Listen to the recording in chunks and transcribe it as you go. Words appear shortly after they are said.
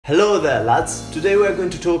Hello there lads, today we are going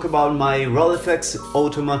to talk about my Rolleiflex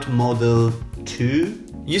Automat Model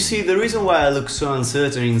 2. You see, the reason why I look so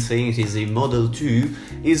uncertain in saying it is a Model 2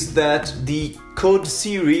 is that the code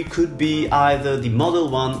series could be either the Model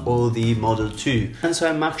 1 or the Model 2, and so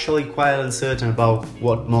I'm actually quite uncertain about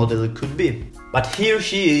what model it could be. But here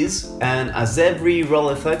she is, and as every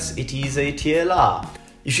Rolleiflex, it is a TLR.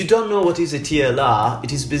 If you don't know what is a TLR,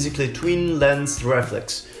 it is basically a twin lens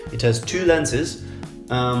reflex. It has two lenses.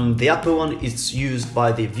 The upper one is used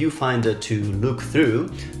by the viewfinder to look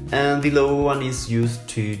through, and the lower one is used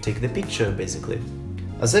to take the picture basically.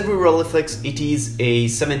 As every Rolleiflex, it is a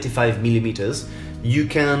 75mm. You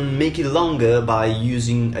can make it longer by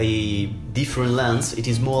using a different lens. It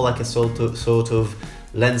is more like a sort of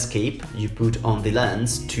landscape you put on the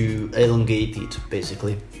lens to elongate it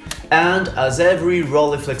basically. And as every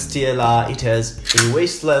Rolleiflex TLR, it has a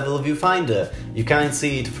waist level viewfinder. You can't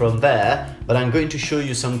see it from there, but I'm going to show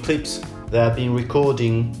you some clips that I've been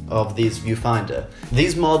recording of this viewfinder.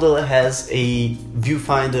 This model has a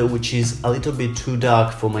viewfinder which is a little bit too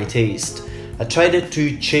dark for my taste. I tried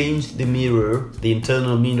to change the mirror, the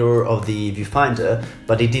internal mirror of the viewfinder,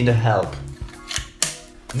 but it didn't help.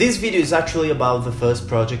 This video is actually about the first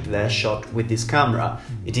project that I shot with this camera.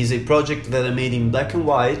 It is a project that I made in black and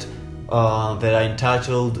white that I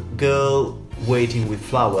entitled Girl Waiting with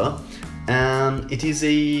Flower, and it is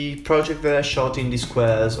a project that I shot in the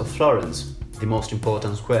squares of Florence, the most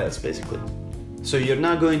important squares basically. So you're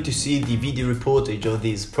now going to see the video reportage of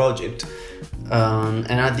this project, and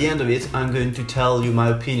at the end of it I'm going to tell you my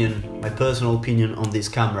opinion, my personal opinion on this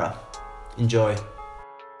camera. Enjoy!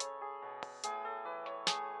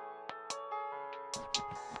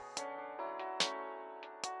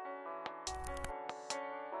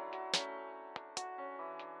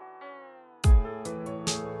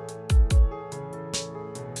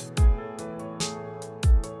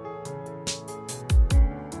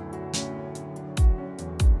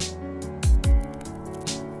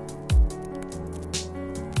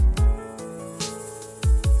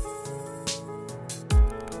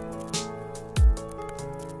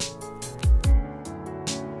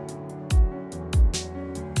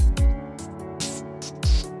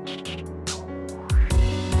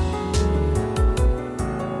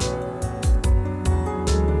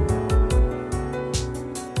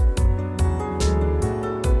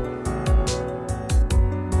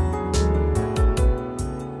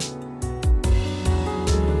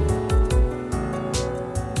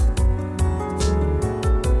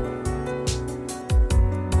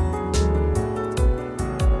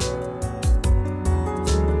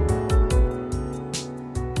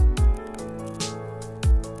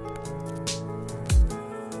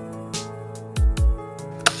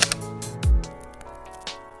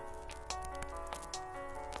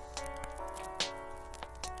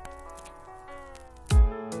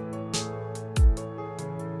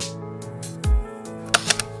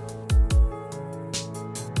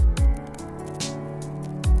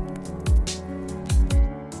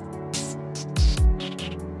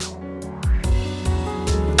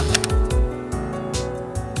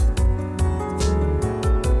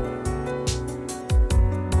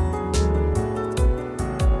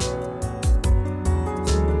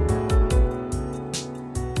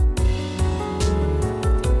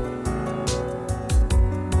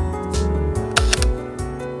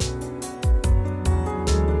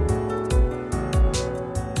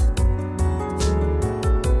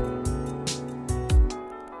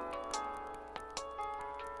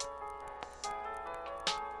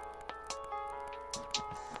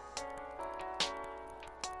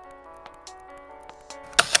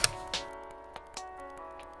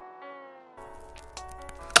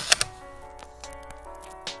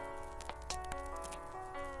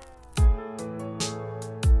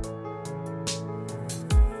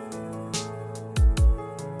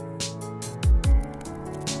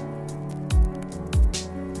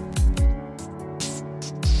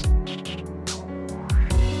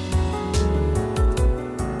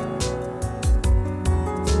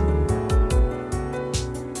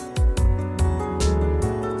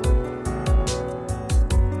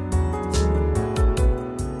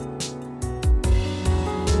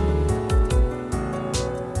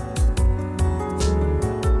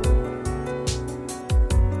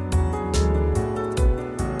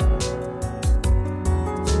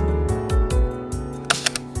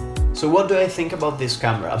 So what do I think about this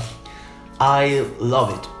camera? I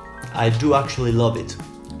love it. I do actually love it.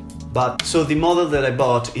 But so the model that I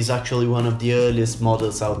bought is actually one of the earliest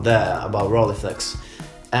models out there about Rolleiflex,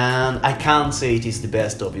 and I can't say it is the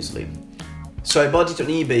best obviously. So I bought it on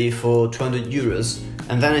eBay for 200 euros,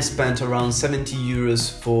 and then I spent around 70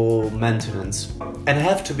 euros for maintenance. And I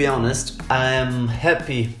have to be honest, I am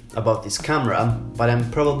happy about this camera, but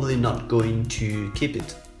I'm probably not going to keep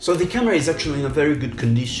it. So the camera is actually in a very good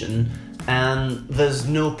condition and there's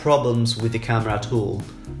no problems with the camera at all.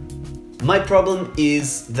 My problem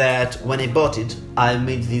is that when I bought it, I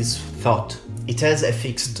made this thought. It has a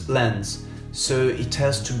fixed lens, so it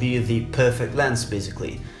has to be the perfect lens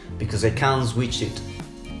basically, because I can't switch it.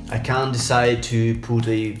 I can't decide to put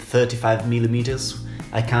a 35mm,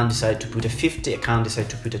 I can't decide to put a 50, I can't decide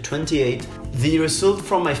to put a 28. The result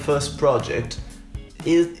from my first project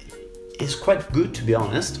is quite good, to be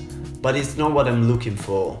honest, but it's not what I'm looking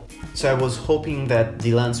for. So I was hoping that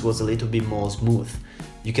the lens was a little bit more smooth.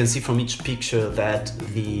 You can see from each picture that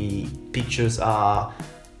the pictures are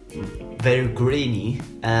very grainy,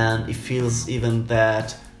 and it feels even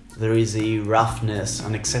that there is a roughness,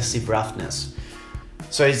 an excessive roughness.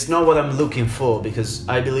 So it's not what I'm looking for, because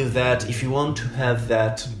I believe that if you want to have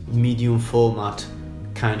that medium format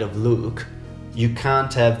kind of look, you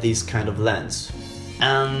can't have this kind of lens.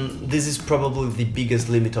 And this is probably the biggest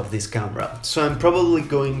limit of this camera. So I'm probably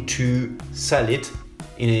going to sell it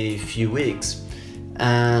in a few weeks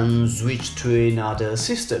and switch to another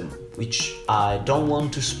system, which I don't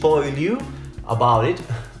want to spoil you about it,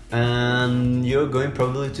 and you're going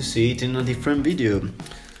probably to see it in a different video.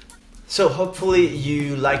 So hopefully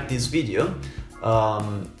you like this video.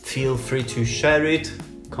 Feel free to share it,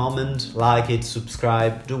 comment, like it,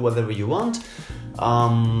 subscribe, do whatever you want.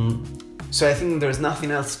 So I think there's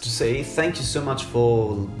nothing else to say. Thank you so much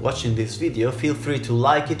for watching this video. Feel free to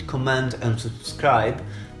like it, comment and subscribe,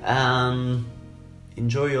 and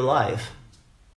enjoy your life.